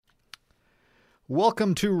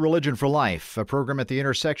Welcome to Religion for Life, a program at the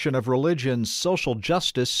intersection of religion, social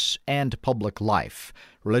justice, and public life.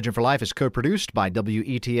 Religion for Life is co-produced by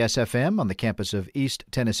WETS-FM on the campus of East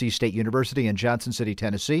Tennessee State University in Johnson City,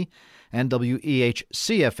 Tennessee, and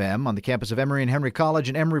WEHC-FM on the campus of Emory and Henry College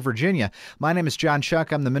in Emory, Virginia. My name is John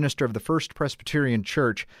Shuck. I'm the minister of the First Presbyterian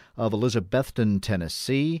Church of Elizabethton,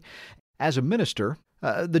 Tennessee. As a minister,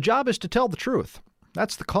 the job is to tell the truth.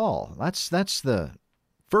 That's the call. That's the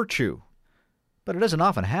virtue. But it doesn't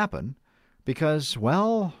often happen because,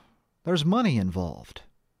 well, there's money involved.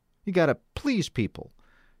 You got to please people.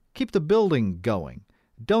 Keep the building going.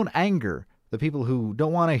 Don't anger the people who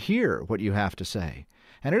don't want to hear what you have to say.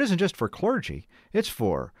 And it isn't just for clergy. It's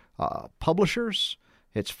for publishers.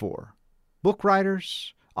 It's for book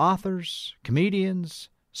writers, authors, comedians,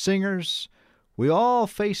 singers. We all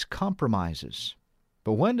face compromises.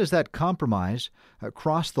 But when does that compromise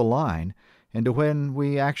cross the line into when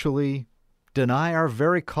we actually deny our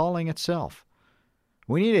very calling itself?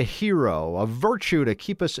 We need a hero, a virtue to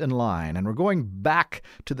keep us in line, and we're going back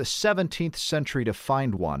to the 17th century to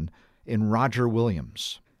find one in Roger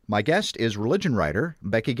Williams. My guest is religion writer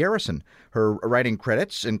Becky Garrison. Her writing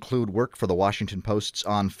credits include work for the Washington Post's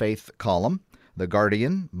On Faith column, The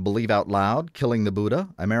Guardian, Believe Out Loud, Killing the Buddha,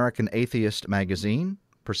 American Atheist Magazine,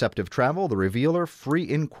 Perceptive Travel, The Revealer, Free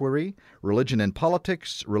Inquiry, Religion and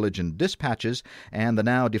Politics, Religion Dispatches, and the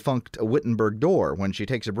now defunct Wittenberg Door. When she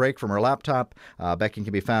takes a break from her laptop, Becky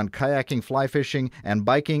can be found kayaking, fly fishing, and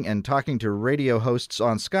biking and talking to radio hosts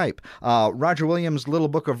on Skype. Roger Williams' Little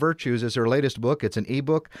Book of Virtues is her latest book. It's an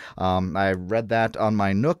ebook. I read that on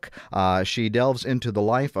my Nook. She delves into the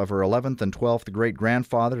life of her 11th and 12th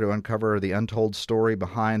great-grandfather to uncover the untold story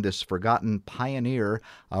behind this forgotten pioneer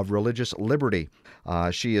of religious liberty.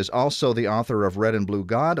 She is also the author of Red and Blue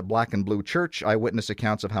God, Black and Blue Church, eyewitness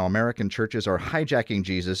accounts of how American churches are hijacking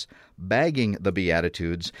Jesus, bagging the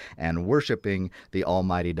Beatitudes, and worshiping the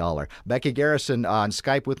almighty dollar. Becky Garrison on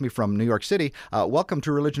Skype with me from New York City. Welcome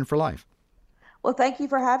to Religion for Life. Well, thank you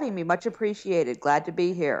for having me. Much appreciated. Glad to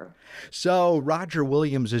be here. So Roger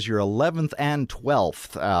Williams is your 11th and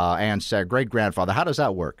 12th great-grandfather. How does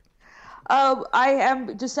that work? I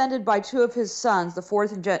am descended by two of his sons, the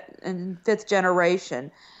fourth and fifth generation.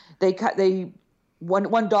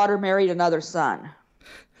 One daughter married another son.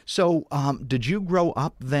 So, did you grow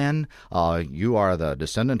up then? You are the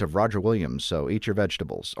descendant of Roger Williams, so eat your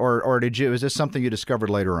vegetables. Or is this something you discovered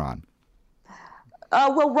later on?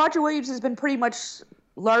 Well, Roger Williams has been pretty much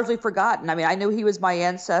largely forgotten. I mean, I knew he was my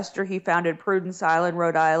ancestor. He founded Prudence Island,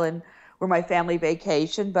 Rhode Island, where my family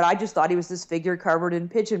vacationed, but I just thought he was this figure covered in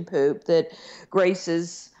pigeon poop that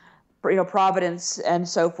graces, Providence and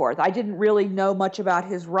so forth. I didn't really know much about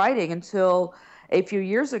his writing until a few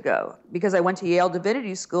years ago, because I went to Yale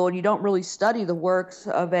Divinity School, and you don't really study the works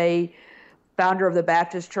of a founder of the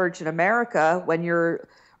Baptist Church in America when you're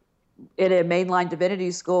in a mainline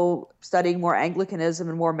divinity school studying more Anglicanism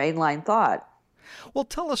and more mainline thought. Well,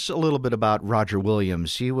 tell us a little bit about Roger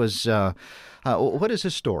Williams. He was, what is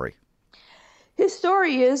his story? His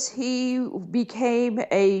story is he became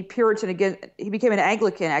a Puritan again. He became an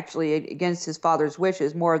Anglican actually against his father's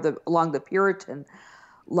wishes, more along the Puritan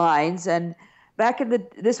lines. And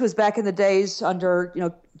this was back in the days under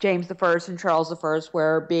James I and Charles I,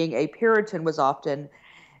 where being a Puritan was often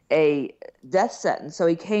a death sentence. So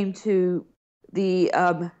he came to the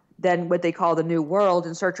then what they call the New World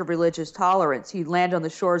in search of religious tolerance. He landed on the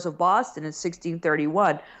shores of Boston in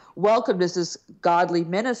 1631, welcomed as this godly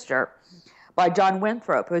minister by John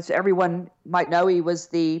Winthrop, who everyone might know. He was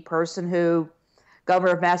the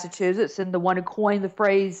governor of Massachusetts, and the one who coined the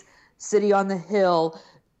phrase "city on the hill."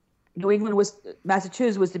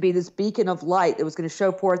 Massachusetts was to be this beacon of light that was going to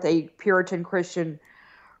show forth a Puritan Christian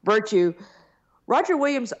virtue. Roger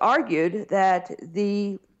Williams argued that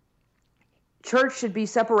the church should be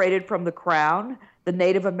separated from the crown, the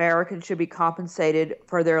Native Americans should be compensated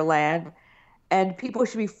for their land, and people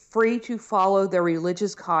should be free to follow their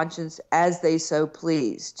religious conscience as they so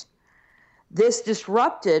pleased. This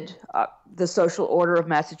disrupted the social order of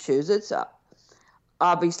Massachusetts,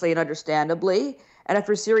 obviously and understandably, and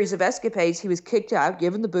after a series of escapades, he was kicked out,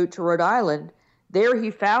 given the boot to Rhode Island. There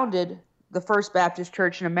he founded the First Baptist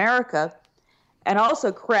Church in America, and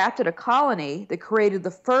also crafted a colony that created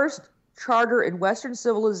the first charter in Western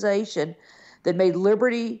civilization that made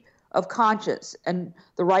liberty of conscience and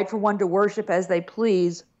the right for one to worship as they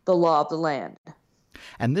please the law of the land.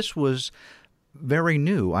 And this was very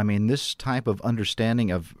new. I mean, this type of understanding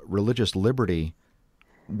of religious liberty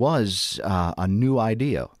was a new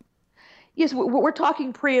idea. Yes, we're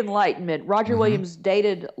talking pre-Enlightenment. Roger Williams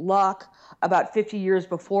dated Locke about 50 years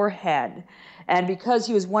beforehand. And because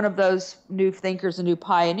he was one of those new thinkers, a new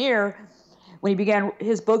pioneer, when he began,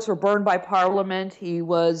 his books were burned by Parliament. He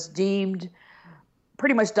was deemed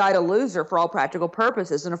pretty much died a loser for all practical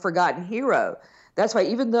purposes and a forgotten hero. That's why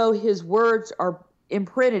even though his words are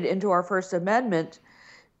imprinted into our First Amendment,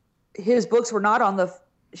 his books were not on the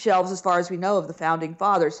shelves, as far as we know, of the Founding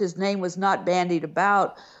Fathers. His name was not bandied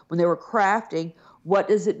about when they were crafting what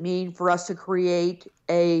does it mean for us to create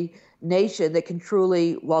a nation that can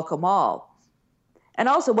truly welcome all. And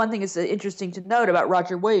also one thing is interesting to note about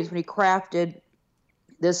Roger Williams, when he crafted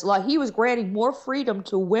this law, he was granting more freedom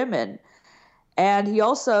to women. And he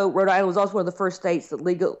also, Rhode Island was also one of the first states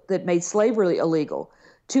that made slavery illegal,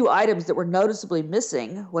 two items that were noticeably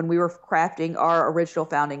missing when we were crafting our original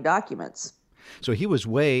founding documents. So he was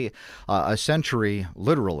way a century,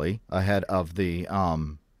 literally, ahead of the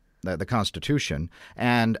Constitution,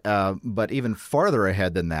 and but even farther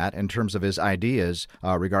ahead than that in terms of his ideas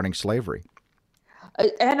regarding slavery.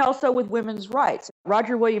 And also with women's rights.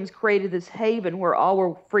 Roger Williams created this haven where all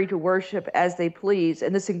were free to worship as they please,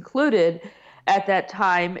 and this included, at that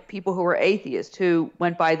time, people who were atheists, who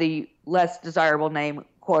went by the less desirable name,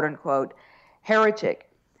 quote-unquote, heretic.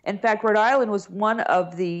 In fact, Rhode Island was one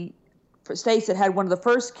of the states that had one of the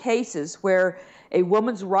first cases where a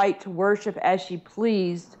woman's right to worship as she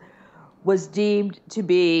pleased was deemed to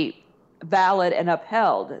be valid and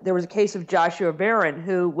upheld. There was a case of Joshua Barron,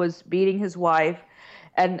 who was beating his wife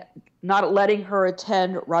and not letting her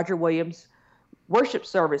attend Roger Williams' worship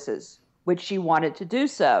services, which she wanted to do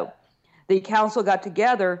so. The council got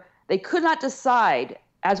together. They could not decide,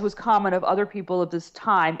 as was common of other people of this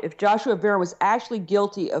time, if Joshua Barron was actually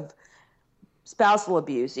guilty of spousal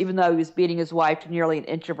abuse, even though he was beating his wife to nearly an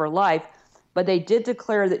inch of her life. But they did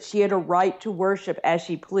declare that she had a right to worship as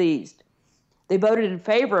she pleased. They voted in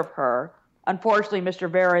favor of her. Unfortunately,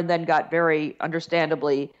 Mr. Barron then got very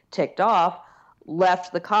understandably ticked off,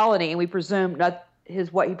 left the colony, and we presume he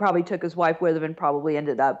probably took his wife with him and probably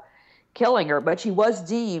ended up killing her. But she was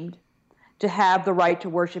deemed to have the right to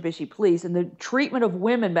worship as she pleased. And the treatment of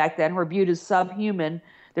women back then were viewed as subhuman,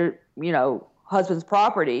 their, husband's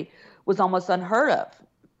property, was almost unheard of.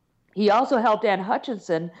 He also helped Anne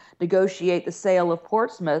Hutchinson negotiate the sale of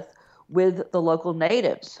Portsmouth with the local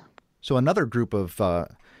natives. So another group of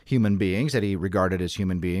human beings that he regarded as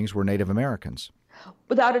human beings were Native Americans.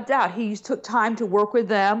 Without a doubt. He took time to work with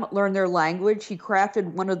them, learn their language. He crafted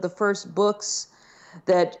one of the first books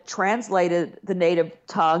that translated the native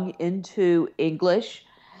tongue into English.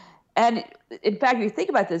 And in fact, if you think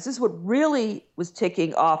about this is what really was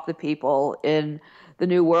ticking off the people in the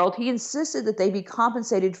New World. He insisted that they be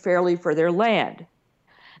compensated fairly for their land.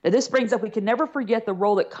 Now, this brings up, we can never forget the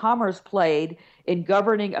role that commerce played in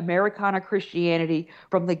governing Americana Christianity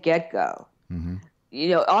from the get-go. Mm-hmm.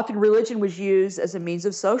 Often religion was used as a means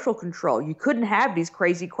of social control. You couldn't have these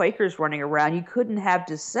crazy Quakers running around. You couldn't have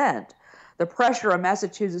dissent. The pressure on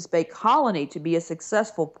Massachusetts Bay Colony to be a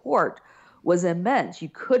successful port was immense. You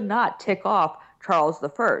could not tick off Charles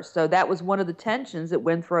I. So that was one of the tensions that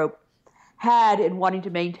Winthrop had in wanting to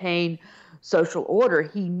maintain social order.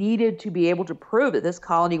 He needed to be able to prove that this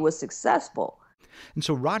colony was successful. And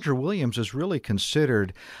so Roger Williams is really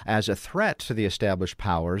considered as a threat to the established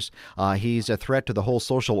powers. He's a threat to the whole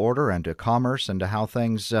social order and to commerce and to how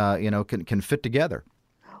things, can fit together.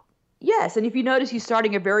 Yes, and if you notice, he's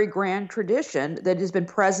starting a very grand tradition that has been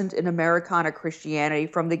present in Americana Christianity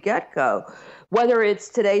from the get-go. Whether it's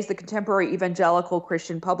today's the contemporary evangelical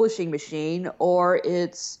Christian publishing machine, or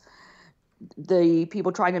it's the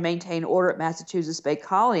people trying to maintain order at Massachusetts Bay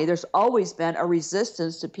Colony, there's always been a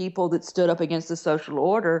resistance to people that stood up against the social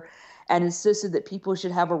order and insisted that people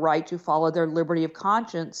should have a right to follow their liberty of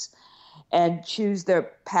conscience and choose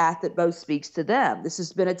their path that both speaks to them. This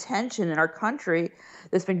has been a tension in our country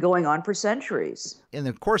that's been going on for centuries. In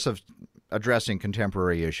the course of addressing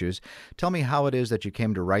contemporary issues, tell me how it is that you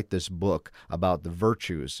came to write this book about the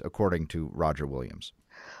virtues according to Roger Williams.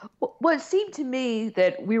 Well, it seemed to me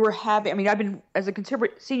that we were having, I've been, as a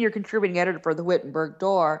senior contributing editor for the Wittenberg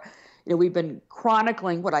Door, we've been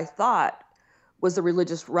chronicling what I thought was the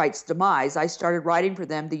religious right's demise. I started writing for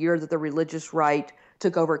them the year that the religious right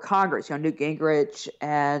took over Congress, Newt Gingrich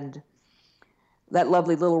and that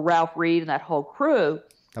lovely little Ralph Reed and that whole crew.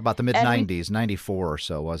 About the mid-90s, 94 or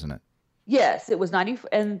so, wasn't it? Yes, it was 90.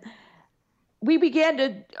 And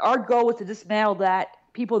our goal was to dismantle that,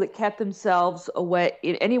 people that kept themselves away,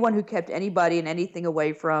 anyone who kept anybody and anything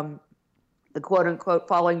away from the quote-unquote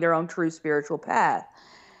following their own true spiritual path.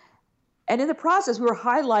 And in the process, we were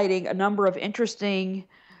highlighting a number of interesting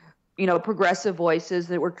progressive voices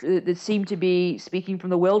that seemed to be speaking from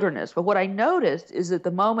the wilderness. But what I noticed is that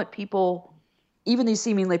the moment people even these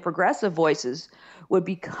seemingly progressive voices would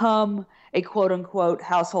become a quote unquote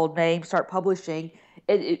household name, start publishing,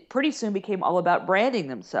 it pretty soon became all about branding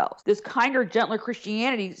themselves. This kinder, gentler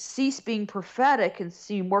Christianity ceased being prophetic and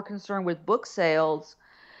seemed more concerned with book sales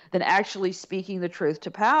than actually speaking the truth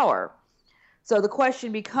to power. So the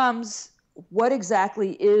question becomes, what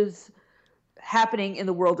exactly is happening in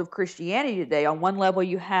the world of Christianity today? On one level,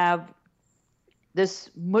 you have this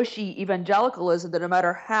mushy evangelicalism that no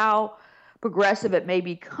matter how progressive it may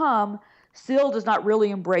become, still does not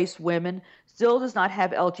really embrace women, still does not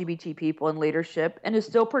have LGBT people in leadership, and is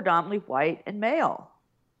still predominantly white and male.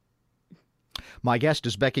 My guest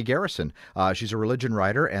is Becky Garrison. She's a religion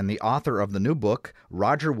writer and the author of the new book,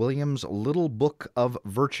 Roger Williams' Little Book of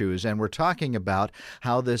Virtues. And we're talking about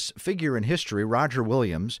how this figure in history, Roger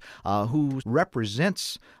Williams, who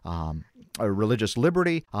represents religious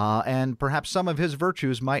liberty, and perhaps some of his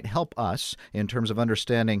virtues might help us in terms of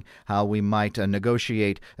understanding how we might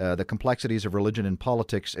negotiate the complexities of religion and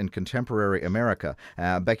politics in contemporary America.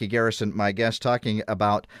 Becky Garrison, my guest, talking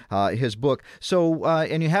about his book. So,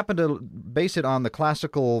 and you happen to base it on the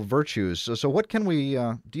classical virtues. So what can we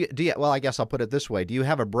do you, well, I guess I'll put it this way. Do you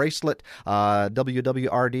have a bracelet,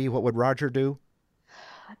 WWRD? What would Roger do?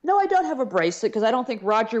 No, I don't have a bracelet because I don't think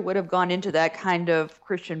Roger would have gone into that kind of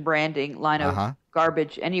Christian branding line of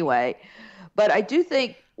garbage anyway. But I do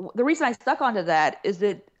think the reason I stuck onto that is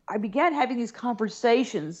that I began having these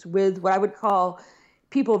conversations with what I would call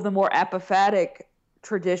people of the more apophatic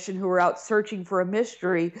tradition who were out searching for a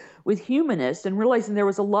mystery with humanists and realizing there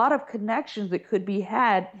was a lot of connections that could be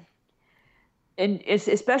had, and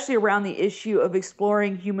especially around the issue of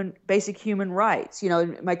exploring basic human rights. You know,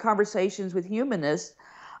 in my conversations with humanists,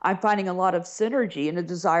 I'm finding a lot of synergy and a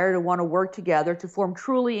desire to want to work together to form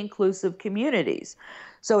truly inclusive communities.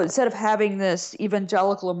 So instead of having this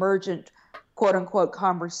evangelical emergent quote unquote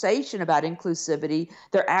conversation about inclusivity,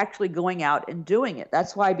 they're actually going out and doing it.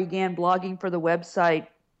 That's why I began blogging for the website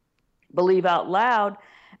Believe Out Loud,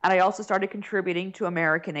 and I also started contributing to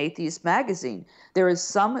American Atheist Magazine. There is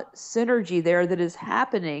some synergy there that is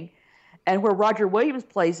happening, and where Roger Williams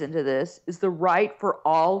plays into this is the right for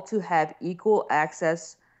all to have equal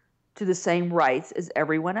access to the same rights as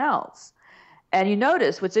everyone else. And you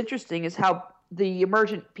notice what's interesting is how the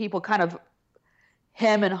emergent people kind of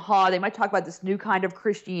hem and haw. They might talk about this new kind of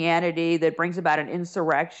Christianity that brings about an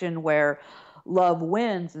insurrection where love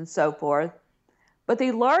wins and so forth. But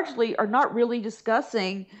they largely are not really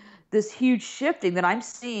discussing this huge shifting that I'm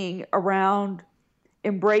seeing around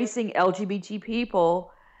embracing LGBT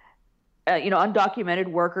people, undocumented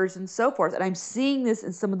workers and so forth. And I'm seeing this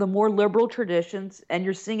in some of the more liberal traditions, and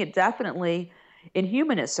you're seeing it definitely in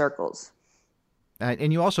humanist circles.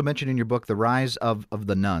 And you also mentioned in your book the rise of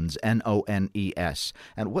the nuns, Nones.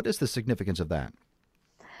 And what is the significance of that?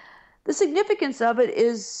 The significance of it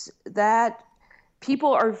is that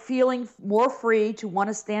people are feeling more free to want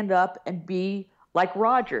to stand up and be like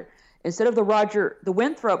Roger. Instead of the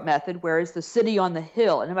Winthrop method, where it's the city on the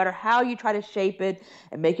hill, and no matter how you try to shape it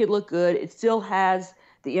and make it look good, it still has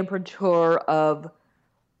the imprimatur of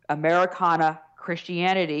Americana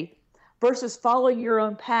Christianity, versus following your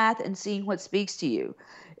own path and seeing what speaks to you.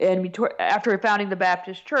 And after founding the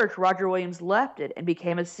Baptist Church, Roger Williams left it and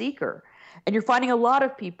became a seeker. And you're finding a lot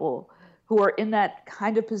of people who are in that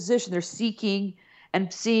kind of position. They're seeking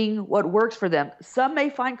and seeing what works for them. Some may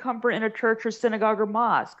find comfort in a church or synagogue or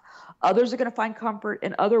mosque. Others are going to find comfort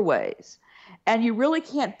in other ways. And you really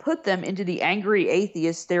can't put them into the angry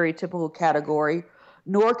atheist stereotypical category,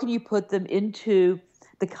 nor can you put them into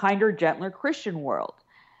the kinder, gentler Christian world.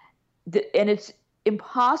 And it's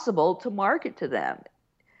impossible to market to them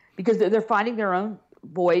because they're finding their own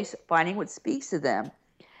voice, finding what speaks to them.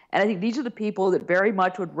 And I think these are the people that very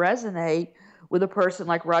much would resonate with a person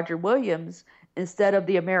like Roger Williams instead of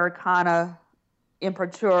the Americana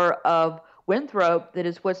imprimatur of Winthrop that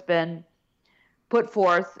is what's been put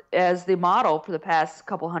forth as the model for the past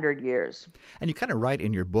couple hundred years. And you kind of write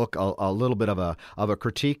in your book a little bit of a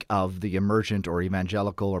critique of the emergent or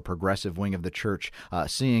evangelical or progressive wing of the church,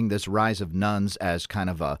 seeing this rise of nuns as kind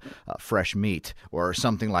of a fresh meat or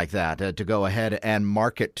something like that, to go ahead and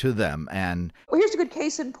market to them. And well, here's a good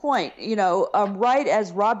case in point. Right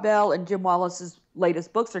as Rob Bell and Jim Wallace's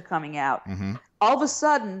latest books are coming out, all of a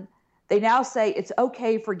sudden they now say it's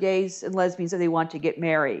okay for gays and lesbians if they want to get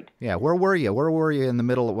married. Yeah, where were you? Where were you in the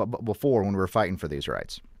middle before when we were fighting for these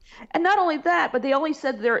rights? And not only that, but they only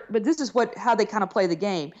said but this is how they kind of play the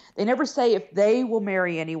game. They never say if they will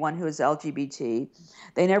marry anyone who is LGBT.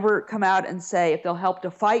 They never come out and say if they'll help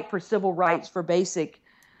to fight for civil rights for basic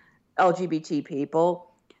LGBT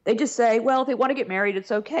people. They just say, well, if they want to get married,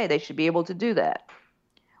 it's okay. They should be able to do that.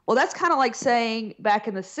 Well, that's kind of like saying back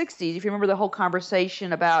in the 60s, if you remember the whole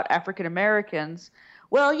conversation about African Americans,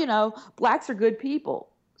 well, blacks are good people.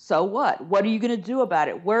 So what? What are you going to do about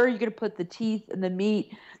it? Where are you going to put the teeth and the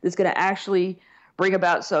meat that's going to actually bring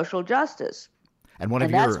about social justice? And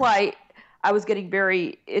that's why I was getting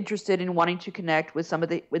very interested in wanting to connect with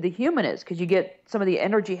with the humanists, because you get some of the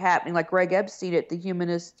energy happening, like Greg Epstein at the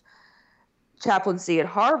Humanist Chaplaincy at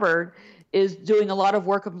Harvard is doing a lot of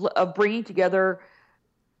work of bringing together.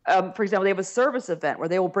 For example, they have a service event where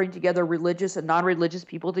they will bring together religious and non-religious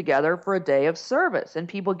people together for a day of service, and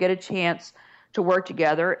people get a chance to work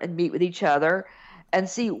together and meet with each other and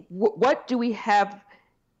see what do we have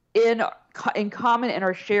in common in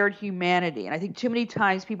our shared humanity. And I think too many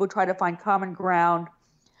times people try to find common ground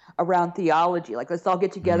around theology, like let's all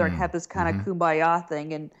get together and have this kind of kumbaya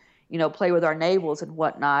thing and play with our navels and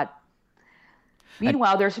whatnot.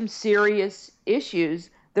 Meanwhile, there's some serious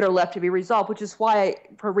issues that are left to be resolved, which is why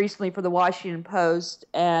recently for the Washington Post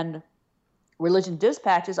and Religion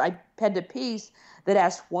Dispatches, I penned a piece that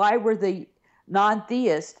asked why were the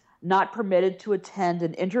non-theists not permitted to attend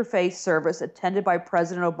an interfaith service attended by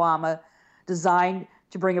President Obama designed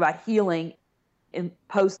to bring about healing in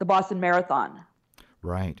post the Boston Marathon.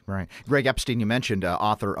 Right. Greg Epstein, you mentioned,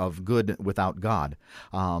 author of Good Without God.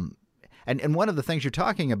 And one of the things you're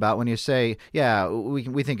talking about when you say, yeah,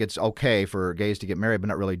 we think it's okay for gays to get married, but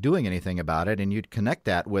not really doing anything about it, and you'd connect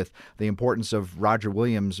that with the importance of Roger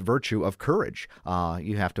Williams' virtue of courage.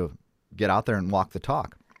 You have to get out there and walk the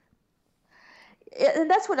talk. And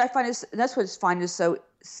that's what I find is so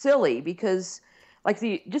silly, because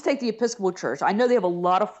just take the Episcopal Church. I know they have a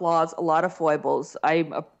lot of flaws, a lot of foibles.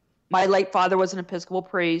 My late father was an Episcopal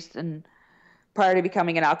priest, and prior to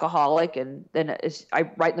becoming an alcoholic, and then I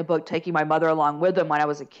write in the book taking my mother along with him when I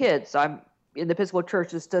was a kid. So I'm in the Episcopal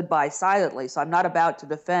Church that stood by silently. So I'm not about to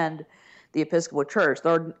defend the Episcopal Church.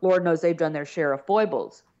 Lord knows they've done their share of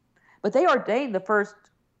foibles, but they ordained the first,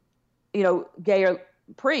 gay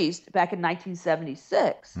priest back in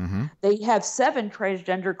 1976. They have 7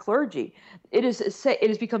 transgender clergy. It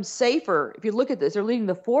has become safer. If you look at this, they're leading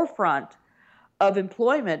the forefront of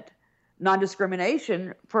employment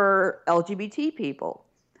non-discrimination for LGBT people.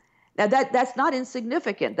 Now that's not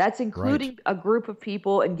insignificant. That's including a group of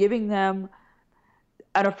people and giving them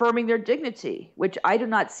and affirming their dignity, which I do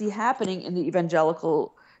not see happening in the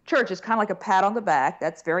evangelical church. It's kind of like a pat on the back.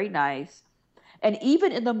 That's very nice. And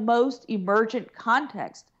even in the most emergent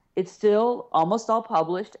context, it's still almost all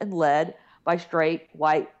published and led by straight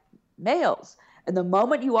white males. And the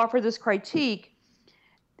moment you offer this critique,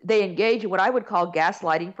 they engage in what I would call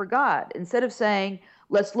gaslighting for God. Instead of saying,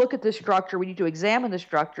 let's look at this structure, we need to examine the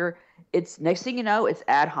structure, it's next thing you know, it's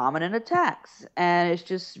ad hominem attacks. And it's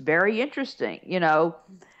just very interesting.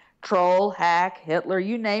 Troll, hack, Hitler,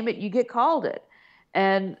 you name it, you get called it.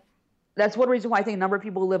 And that's one reason why I think a number of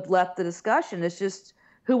people have left the discussion. It's just,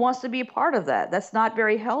 who wants to be a part of that? That's not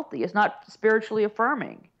very healthy. It's not spiritually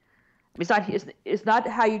affirming. It's not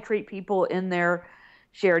how you treat people in their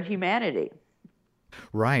shared humanity.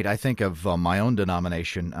 Right. I think of my own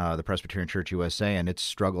denomination, the Presbyterian Church USA, and its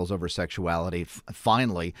struggles over sexuality,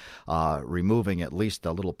 finally removing at least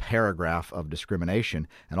a little paragraph of discrimination,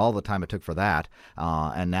 and all the time it took for that.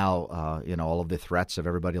 And now, all of the threats of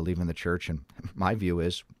everybody leaving the church. And my view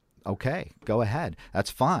is, okay, go ahead.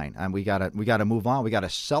 That's fine. And we gotta move on. We gotta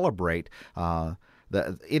celebrate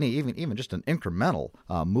even just an incremental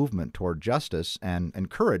movement toward justice and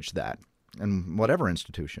encourage that in whatever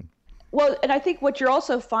institution. Well, and I think what you're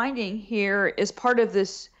also finding here is part of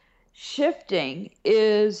this shifting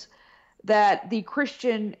is that the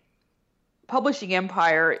Christian publishing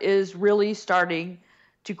empire is really starting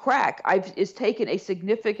to crack. It's taken a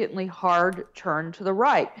significantly hard turn to the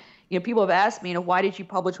right. People have asked me, why did you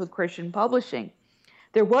publish with Christian publishing?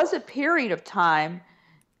 There was a period of time,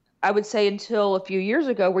 I would say until a few years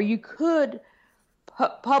ago, where you could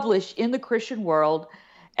publish in the Christian world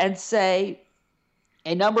and say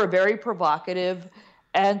a number of very provocative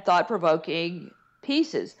and thought-provoking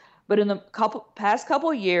pieces. But in the past couple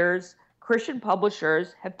of years, Christian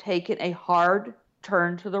publishers have taken a hard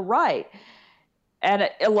turn to the right. And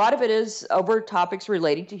a lot of it is over topics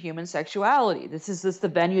relating to human sexuality. This is the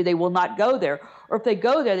venue. They will not go there. Or if they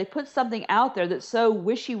go there, they put something out there that's so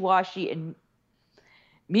wishy-washy and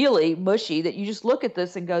mealy, mushy, that you just look at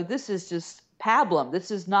this and go, this is just pablum. This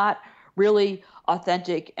is not really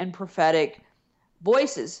authentic and prophetic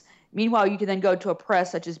voices. Meanwhile, you can then go to a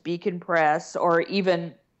press such as Beacon Press or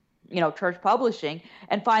even, church publishing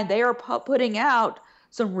and find they are putting out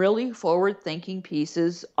some really forward-thinking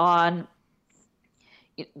pieces on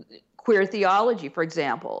queer theology, for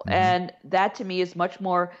example. And that to me is much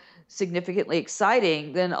more significantly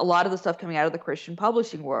exciting than a lot of the stuff coming out of the Christian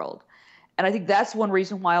publishing world. And I think that's one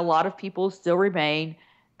reason why a lot of people still remain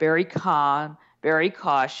very calm, very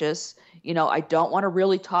cautious. I don't want to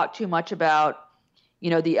really talk too much about, the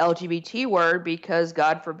LGBT word, because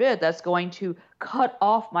God forbid that's going to cut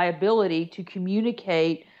off my ability to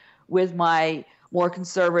communicate with my more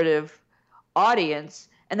conservative audience.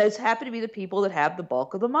 And those happen to be the people that have the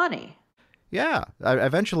bulk of the money. Yeah,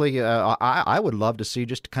 eventually, I would love to see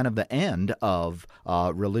just kind of the end of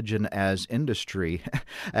religion as industry,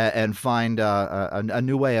 and find a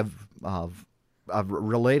new way of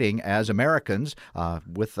relating as Americans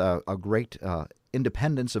with a great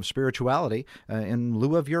independence of spirituality in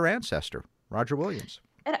lieu of your ancestor, Roger Williams.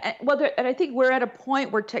 And I think we're at a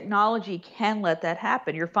point where technology can let that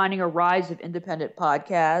happen. You're finding a rise of independent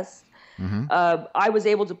podcasts. Mm-hmm. I was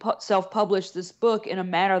able to self-publish this book in a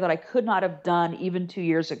manner that I could not have done even 2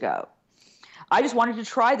 years ago. I just wanted to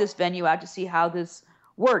try this venue out to see how this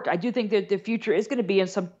worked. I do think that the future is going to be in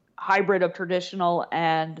some hybrid of traditional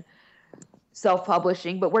and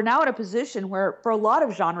self-publishing, but we're now in a position where for a lot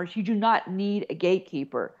of genres, you do not need a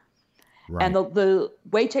gatekeeper. Right. And the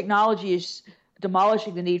way technology is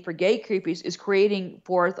demolishing the need for gatekeepers is creating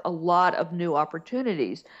forth a lot of new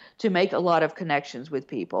opportunities to make a lot of connections with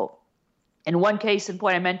people. In one case in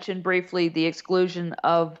point, I mentioned briefly the exclusion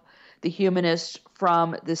of the humanists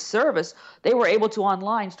from this service. They were able to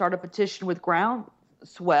online start a petition with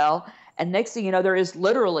groundswell, and next thing you know, there is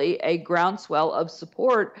literally a groundswell of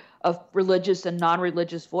support of religious and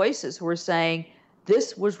non-religious voices who are saying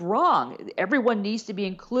this was wrong. Everyone needs to be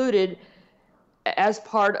included as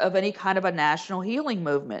part of any kind of a national healing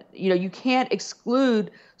movement. You can't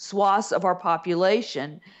exclude swaths of our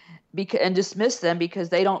population and dismiss them because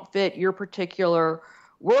they don't fit your particular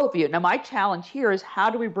worldview. Now, my challenge here is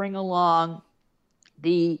how do we bring along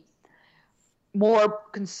the more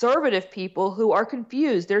conservative people who are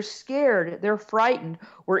confused, they're scared, they're frightened.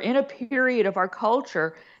 We're in a period of our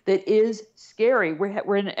culture that is scary.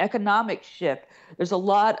 We're in an economic shift. There's a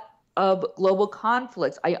lot of global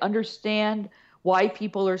conflicts. I understand why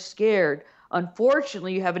people are scared.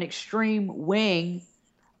 Unfortunately, you have an extreme wing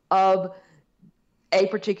of a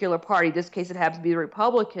particular party. In this case, it happens to be the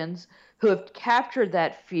Republicans, who have captured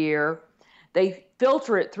that fear. They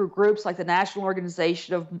filter it through groups like the National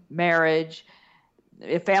Organization of Marriage,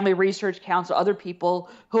 Family Research Council, other people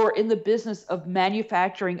who are in the business of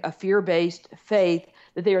manufacturing a fear-based faith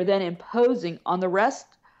that they are then imposing on the rest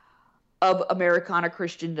of Americana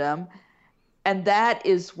Christendom. And that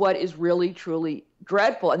is what is really, truly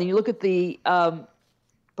dreadful. And then you look at the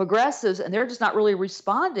progressives, and they're just not really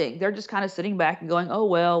responding. They're just kind of sitting back and going, oh,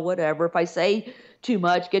 well, whatever. If I say too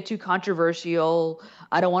much, get too controversial,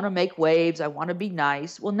 I don't want to make waves, I want to be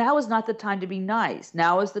nice. Well, now is not the time to be nice.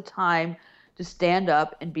 Now is the time to stand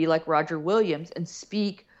up and be like Roger Williams and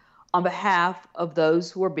speak on behalf of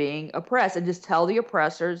those who are being oppressed, and just tell the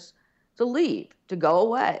oppressors to leave, to go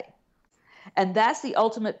away. And that's the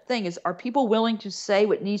ultimate thing, is are people willing to say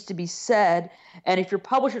what needs to be said? And if your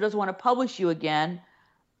publisher doesn't want to publish you again,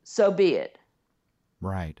 so be it.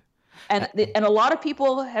 Right. And a lot of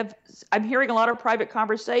people I'm hearing a lot of private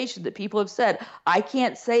conversations that people have said, I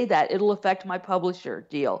can't say that. It'll affect my publisher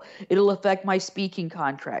deal. It'll affect my speaking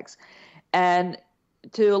contracts. And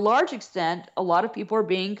to a large extent, a lot of people are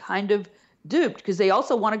being kind of duped because they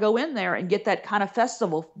also want to go in there and get that kind of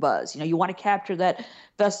festival buzz. You want to capture that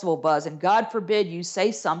festival buzz. And God forbid you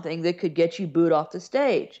say something that could get you booed off the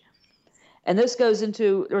stage. And this goes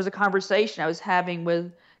into, there was a conversation I was having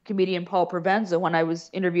with comedian Paul Provenza when I was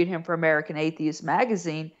interviewed him for American Atheist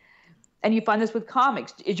magazine. And you find this with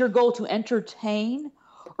comics. Is your goal to entertain,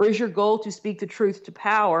 or is your goal to speak the truth to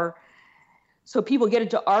power? So people get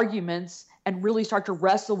into arguments and really start to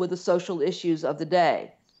wrestle with the social issues of the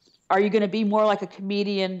day. Are you going to be more like a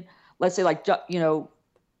comedian, let's say like,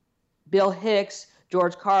 Bill Hicks,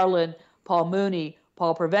 George Carlin, Paul Mooney,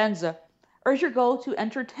 Paul Provenza, or is your goal to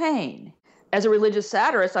entertain? As a religious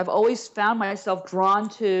satirist, I've always found myself drawn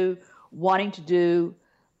to wanting to do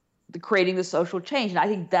creating the social change. And I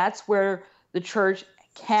think that's where the church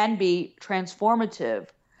can be transformative.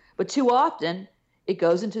 But too often, it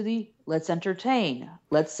goes into the let's entertain,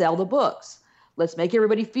 let's sell the books, let's make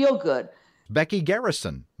everybody feel good. Becky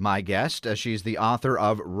Garrison, my guest. She's the author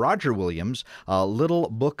of Roger Williams' Little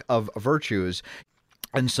Book of Virtues.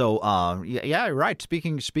 And so, yeah, right.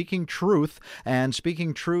 Speaking truth, and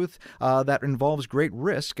speaking truth that involves great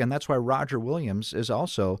risk, and that's why Roger Williams is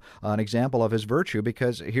also an example of his virtue.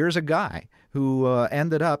 Because here's a guy who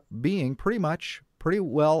ended up being pretty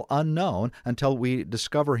well unknown until we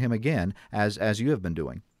discover him again, as you have been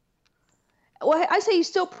doing. Well, I say he's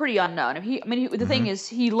still pretty unknown. The thing is,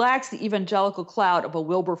 he lacks the evangelical clout of a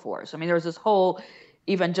Wilberforce. I mean, there's this whole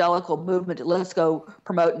evangelical movement to let's go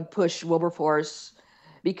promote and push Wilberforce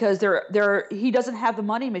because he doesn't have the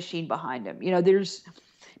money machine behind him. There's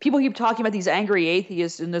people keep talking about these angry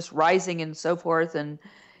atheists and this rising and so forth, and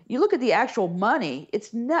you look at the actual money.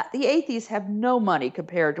 It's not the atheists have no money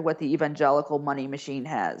compared to what the evangelical money machine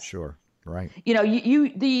has. Sure, right.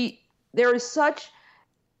 There is such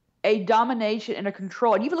a domination and a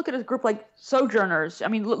control. And even look at a group like Sojourners. I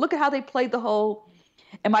mean, look at how they played the whole,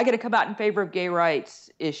 am I going to come out in favor of gay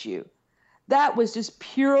rights issue? That was just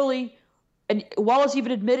purely, and Wallace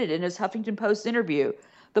even admitted in his Huffington Post interview,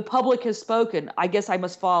 the public has spoken, I guess I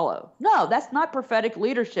must follow. No, that's not prophetic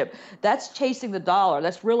leadership. That's chasing the dollar.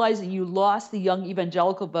 That's realizing you lost the young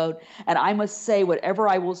evangelical vote, and I must say whatever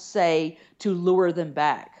I will say to lure them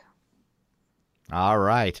back. All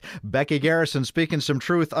right. Becky Garrison speaking some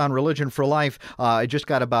truth on Religion for Life. I just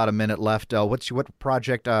got about a minute left. What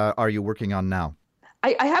project are you working on now?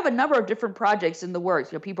 I have a number of different projects in the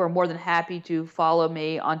works. People are more than happy to follow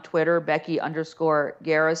me on Twitter,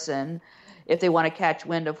 Becky_Garrison, if they want to catch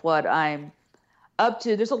wind of what I'm up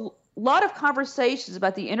to. There's a lot of conversations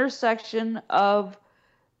about the intersection of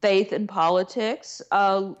faith and politics,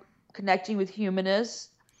 connecting with humanists,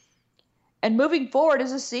 and moving forward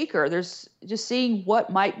as a seeker. There's just seeing what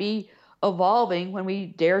might be evolving when we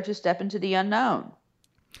dare to step into the unknown.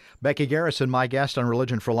 Becky Garrison, my guest on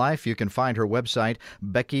Religion for Life. You can find her website,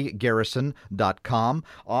 BeckyGarrison.com,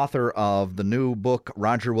 author of the new book,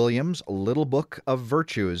 Roger Williams, Little Book of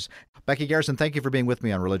Virtues. Becky Garrison, thank you for being with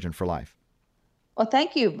me on Religion for Life. Well,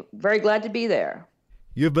 thank you. Very glad to be there.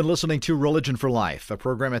 You've been listening to Religion for Life, a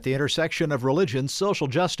program at the intersection of religion, social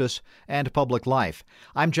justice, and public life.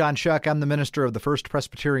 I'm John Shuck. I'm the minister of the First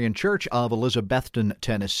Presbyterian Church of Elizabethton,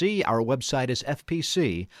 Tennessee. Our website is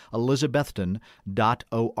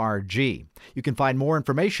fpcelizabethton.org. You can find more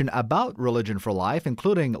information about Religion for Life,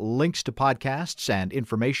 including links to podcasts and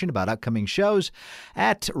information about upcoming shows,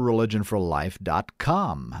 at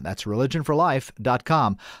religionforlife.com. That's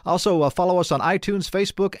religionforlife.com. Also, follow us on iTunes,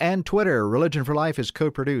 Facebook, and Twitter. Religion for Life is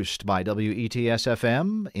co-produced by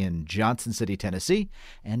WETS-FM in Johnson City, Tennessee,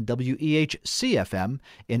 and WEHC-FM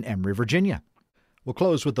in Emory, Virginia. We'll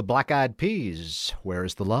close with the Black Eyed Peas,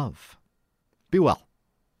 Where's the Love? Be well.